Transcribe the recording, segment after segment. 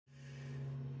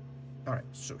All right,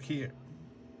 so here.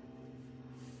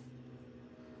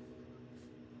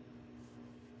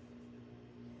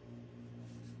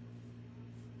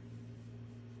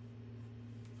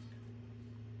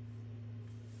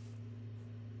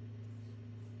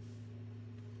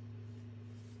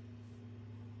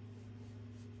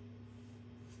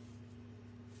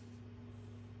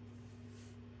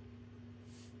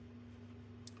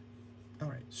 All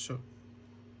right, so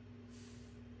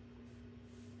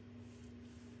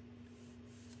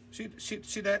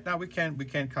see that now we can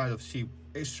kind of see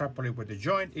extrapolate where the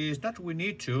joint is. Not we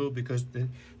need to, because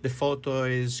the photo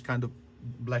is kind of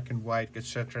black and white,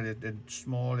 etc. The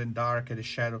small and dark and the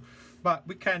shadow, but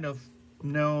we kind of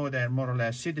know that more or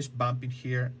less. See this bump in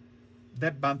here,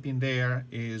 that bump in there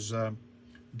is the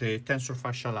tensor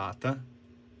fascia lata,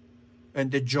 and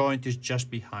the joint is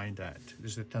just behind that.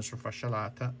 This is the tensor fascia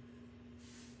lata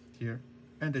here,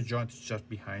 and the joint is just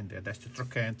behind there. That's the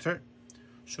trochanter,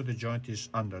 so the joint is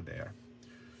under there.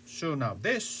 So now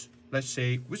this, let's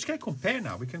say, which can compare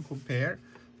now. We can compare,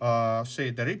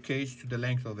 say, the rib cage to the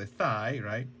length of the thigh,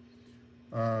 right?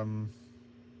 And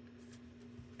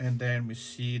then we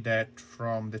see that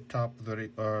from the top of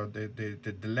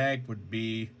the leg would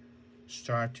be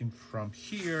starting from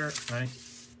here, right?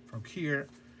 From here,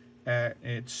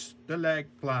 it's the leg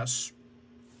plus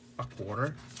a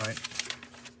quarter, right,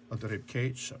 of the rib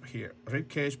cage. So here, rib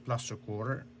cage plus a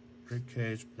quarter, rib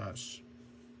cage plus.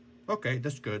 Okay,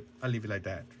 that's good. I'll leave it like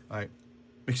that. Right,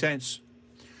 makes sense.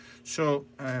 So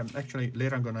actually,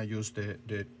 later I'm gonna use the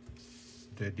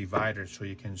divider so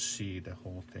you can see the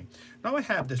whole thing. Now I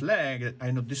have this leg.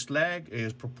 I know this leg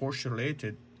is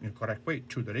proportionated in the correct way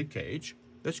to the rib cage.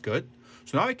 That's good.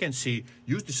 So now I can see,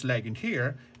 use this leg in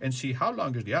here and see how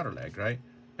long is the other leg, right?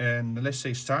 And let's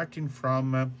say starting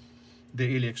from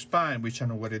the iliac spine, which I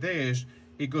know what it is,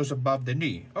 it goes above the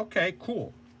knee. Okay,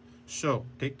 cool. So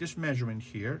take this measurement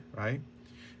here, right?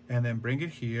 And then bring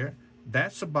it here.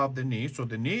 That's above the knee. So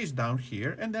the knee is down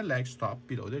here and the leg stop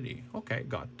below the knee. Okay,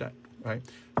 got that, right?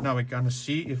 Now we're gonna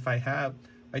see if I have,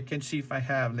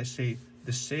 let's say,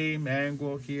 the same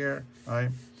angle here, right?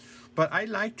 But I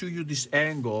like to use these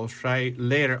angles, right,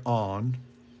 later on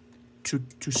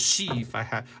to see if I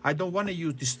have. I don't want to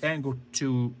use this angle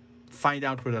to find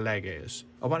out where the leg is.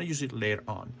 I want to use it later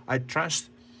on. I trust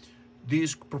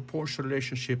this proportional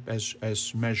relationship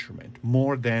as measurement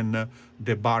more than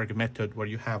the Barg method, where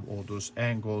you have all those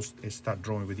angles and start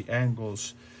drawing with the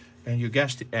angles and you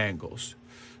guess the angles.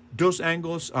 Those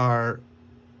angles are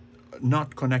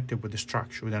not connected with the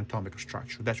structure, with the anatomical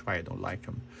structure. That's why I don't like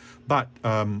them. But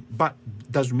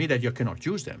doesn't mean that you cannot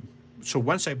use them. So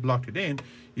once I block it in,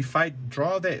 if I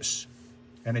draw this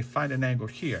and I find an angle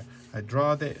here, I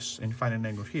draw this and find an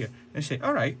angle here, and say,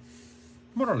 all right,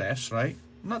 more or less, right?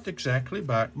 Not exactly,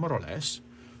 but more or less.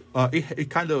 It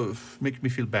kind of makes me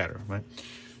feel better, right?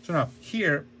 So now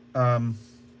here,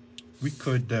 we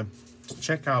could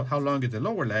check out how long is the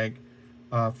lower leg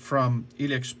from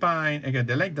iliac spine. Again,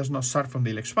 the leg does not start from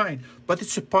the iliac spine, but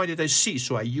it's a point that I see,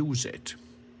 so I use it,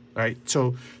 right?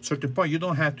 So at the point you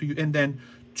don't have to, and then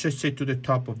just say to the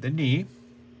top of the knee,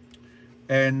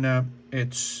 and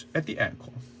it's at the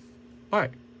ankle. All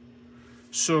right.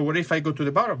 So what if I go to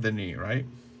the bottom of the knee, right?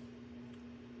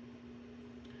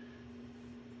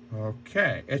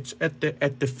 Okay, it's at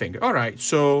the finger. All right,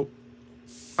 so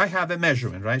I have a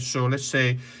measurement, right? So let's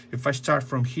say if I start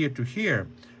from here to here,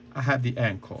 I have the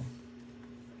ankle.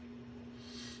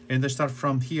 And I start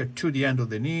from here to the end of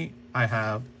the knee, I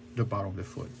have the bottom of the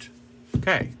foot.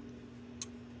 Okay.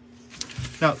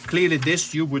 Now, clearly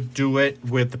this, you would do it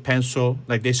with the pencil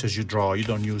like this as you draw. You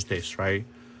don't use this, right?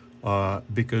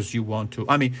 Because you want to,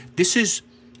 I mean, this is,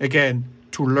 again,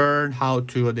 to learn how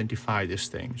to identify this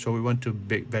thing. So we want to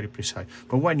be very precise.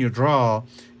 But when you draw,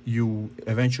 you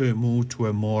eventually move to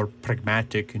a more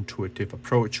pragmatic, intuitive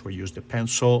approach where you use the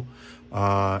pencil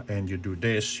and you do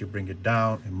this, you bring it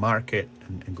down and mark it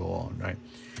and go on, right?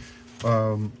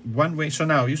 One way, so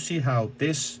now you see how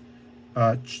this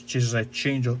is a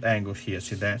change of angle here,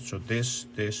 see that? So this,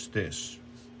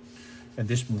 and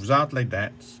this moves out like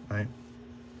that, right?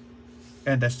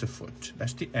 And that's the foot,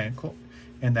 that's the ankle.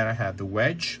 And then I have the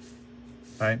wedge,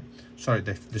 right? Sorry,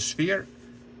 the sphere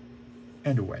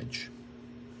and the wedge.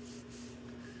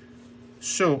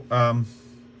 So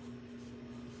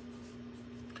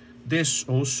this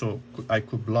also, I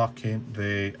could block in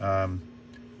the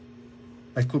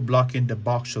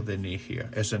box of the knee here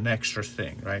as an extra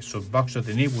thing, right? So box of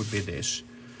the knee would be this.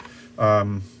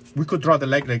 We could draw the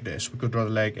leg like this. We could draw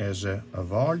the leg as a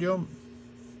volume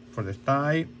for the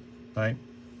thigh, right?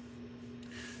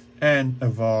 And a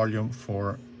volume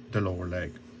for the lower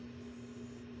leg.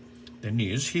 The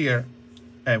knee is here,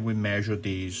 and we measure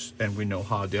these, and we know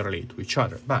how they relate to each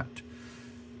other. But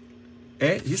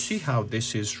you see how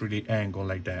this is really angled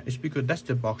like that? It's because that's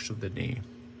the box of the knee.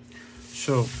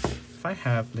 So if I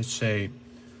have, let's say,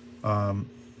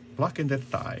 blocking the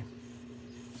thigh,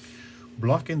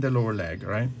 blocking the lower leg,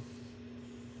 right?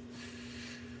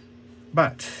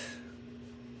 But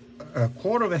a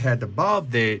quarter of a head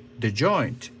above the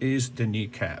joint is the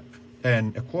kneecap,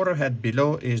 and a quarter of a head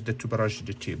below is the tuberosity of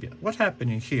the tibia. What's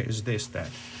happening here is this, that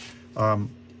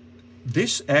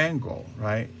this angle,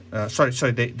 right?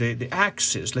 The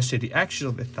axis, let's say the axis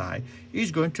of the thigh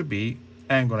is going to be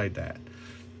angled like that.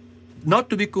 Not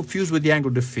to be confused with the angle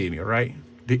of the femur, right?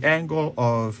 The angle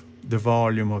of the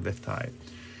volume of the thigh.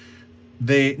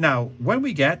 Now, when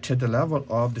we get to the level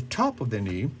of the top of the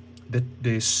knee,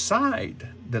 the side,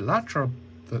 the lateral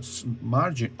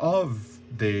margin of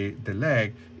the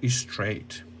leg is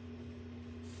straight.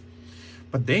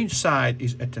 But the inside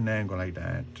is at an angle like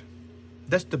that.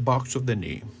 That's the box of the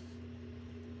knee.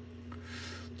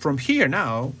 From here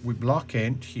now, we block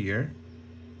in here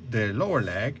the lower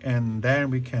leg, and then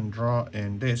we can draw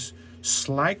in this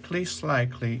slightly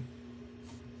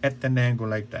at an angle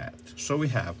like that. So we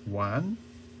have 1,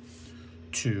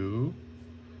 2,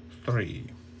 3.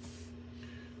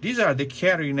 These are the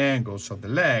carrying angles of the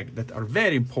leg that are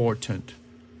very important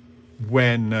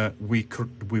when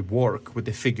we work with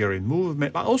the figure in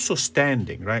movement, but also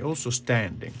standing, right? Also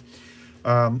standing.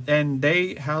 And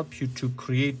they help you to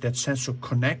create that sense of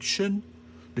connection,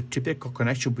 the typical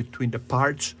connection between the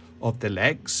parts of the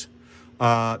legs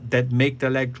that make the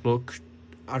leg look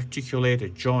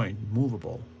articulated, joint,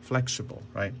 movable, flexible,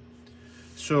 right?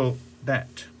 So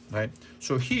that, right?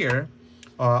 So here,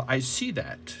 I see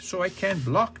that. So I can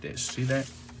block this, see that?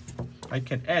 I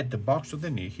can add the box of the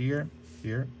knee here,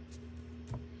 here.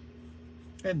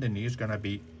 And the knee is gonna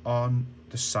be on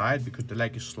the side because the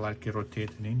leg is slightly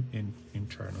rotating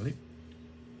internally.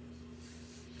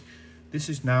 This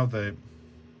is now the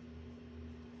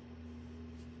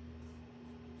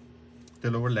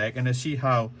lower leg, and I see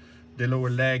how the lower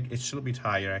leg is a little bit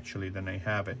higher actually than I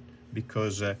have it,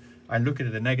 because I'm looking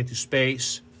at the negative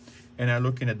space and I'm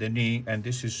looking at the knee, and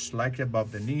this is slightly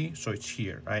above the knee, so it's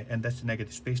here, right? And that's the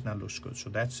negative space, now looks good. So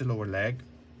that's the lower leg,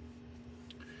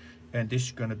 and this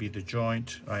is going to be the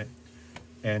joint, right?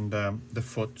 And the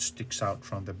foot sticks out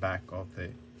from the back of the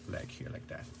leg here like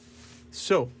that.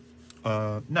 So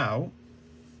now,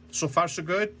 so far so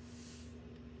good.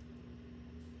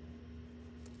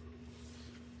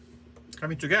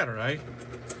 Coming together, right?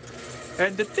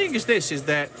 And the thing is this, is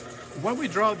that when we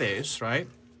draw this, right,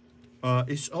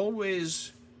 it's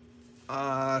always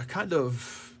kind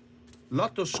of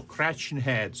lot of scratching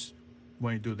heads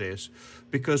when you do this,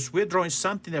 because we're drawing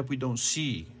something that we don't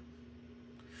see.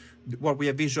 What we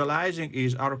are visualizing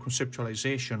is our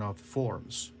conceptualization of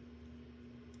forms.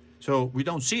 So we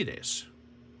don't see this.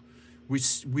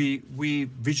 We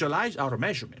visualize our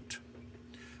measurement,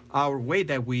 our way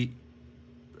that we,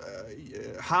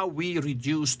 how we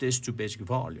reduce this to basic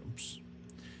volumes.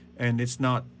 And it's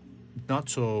not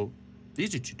so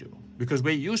easy to do, because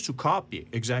we're used to copy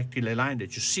exactly the line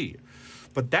that you see.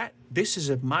 But this is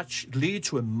leads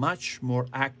to a much more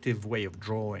active way of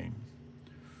drawing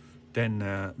than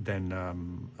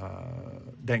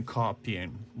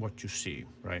copying what you see,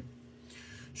 right?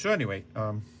 So anyway,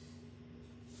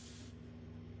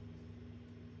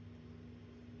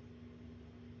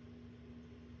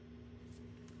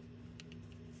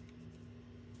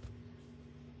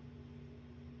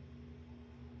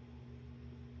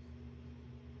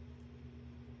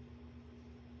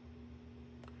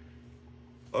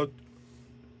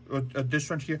 this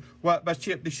one here, well, but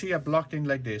see, I blocked in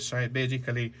like this, right?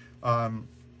 Basically,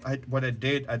 what I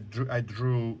did, I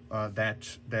drew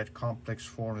that complex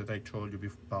form that I told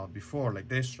you about before, like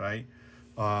this, right?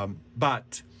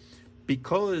 But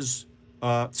because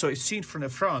so it's seen from the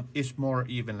front, it's more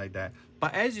even like that.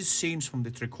 But as it's seen from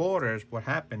the 3/4, what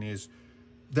happened is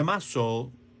the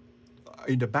muscle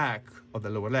in the back of the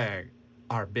lower leg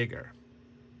are bigger,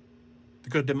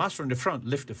 because the muscle in the front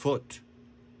lift the foot.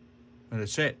 And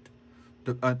that's it.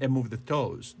 And move the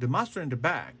toes. The muscle in the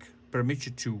back permits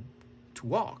you to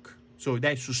walk. So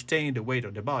they sustain the weight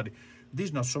of the body.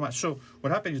 This not so much. So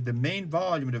what happens is the main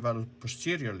volume develops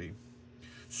posteriorly.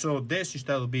 So this,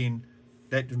 instead of being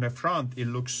that in the front, it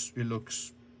looks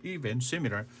even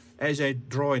similar. As I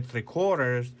draw in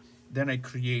 3/4, then I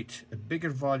create a bigger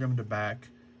volume in the back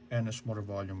and a smaller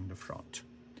volume in the front.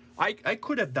 I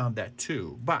could have done that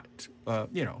too, but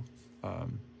you know,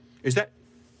 is that